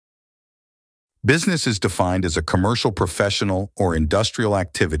Business is defined as a commercial, professional, or industrial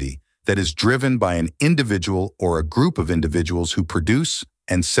activity that is driven by an individual or a group of individuals who produce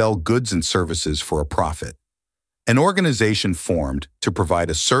and sell goods and services for a profit. An organization formed to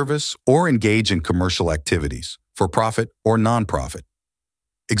provide a service or engage in commercial activities, for profit or non-profit.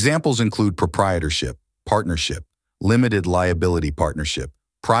 Examples include proprietorship, partnership, limited liability partnership,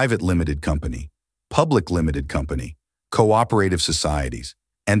 private limited company, public limited company, cooperative societies,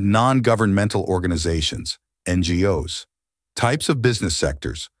 and non-governmental organizations, NGOs. Types of business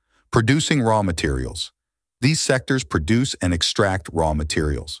sectors. Producing raw materials. These sectors produce and extract raw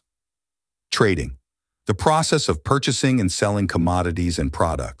materials. Trading. The process of purchasing and selling commodities and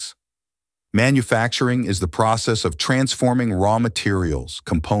products. Manufacturing is the process of transforming raw materials,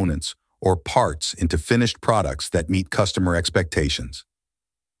 components, or parts into finished products that meet customer expectations.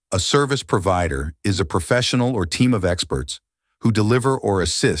 A service provider is a professional or team of experts who deliver or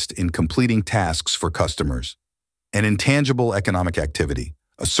assist in completing tasks for customers. An intangible economic activity.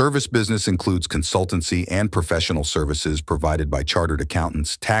 A service business includes consultancy and professional services provided by chartered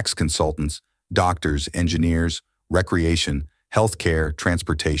accountants, tax consultants, doctors, engineers, recreation, healthcare,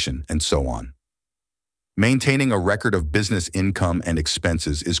 transportation, and so on. Maintaining a record of business income and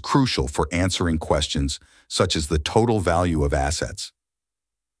expenses is crucial for answering questions such as the total value of assets.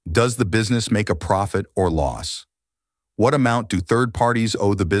 Does the business make a profit or loss? What amount do third parties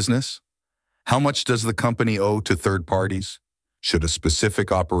owe the business? How much does the company owe to third parties? Should a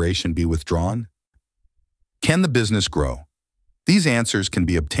specific operation be withdrawn? Can the business grow? These answers can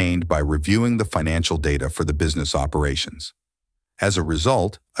be obtained by reviewing the financial data for the business operations. As a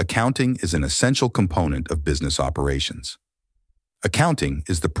result, accounting is an essential component of business operations. Accounting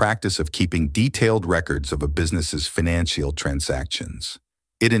is the practice of keeping detailed records of a business's financial transactions.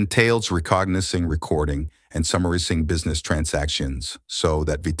 It entails recognizing, recording, and summarizing business transactions so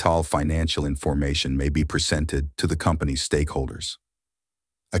that vital financial information may be presented to the company's stakeholders.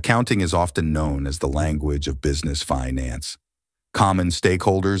 Accounting is often known as the language of business finance. Common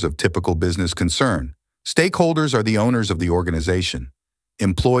stakeholders of typical business concern. Stakeholders are the owners of the organization.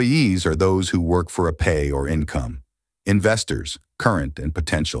 Employees are those who work for a pay or income. Investors, current and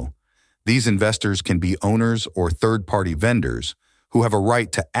potential. These investors can be owners or third-party vendors who have a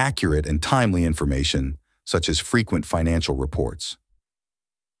right to accurate and timely information, such as frequent financial reports.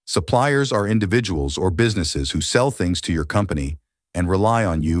 Suppliers are individuals or businesses who sell things to your company and rely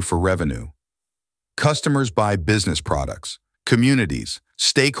on you for revenue. Customers buy business products. Communities,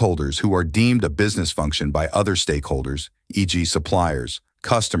 stakeholders who are deemed a business function by other stakeholders, e.g. suppliers,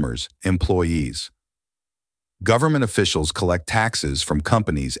 customers, employees. Government officials collect taxes from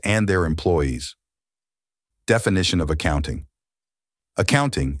companies and their employees. Definition of accounting.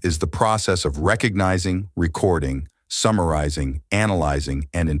 Accounting is the process of recognizing, recording, summarizing, analyzing,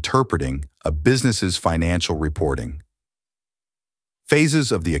 and interpreting a business's financial reporting.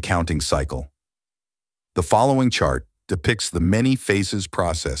 Phases of the accounting cycle. The following chart depicts the many phases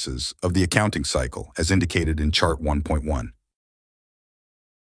processes of the accounting cycle as indicated in Chart 1.1.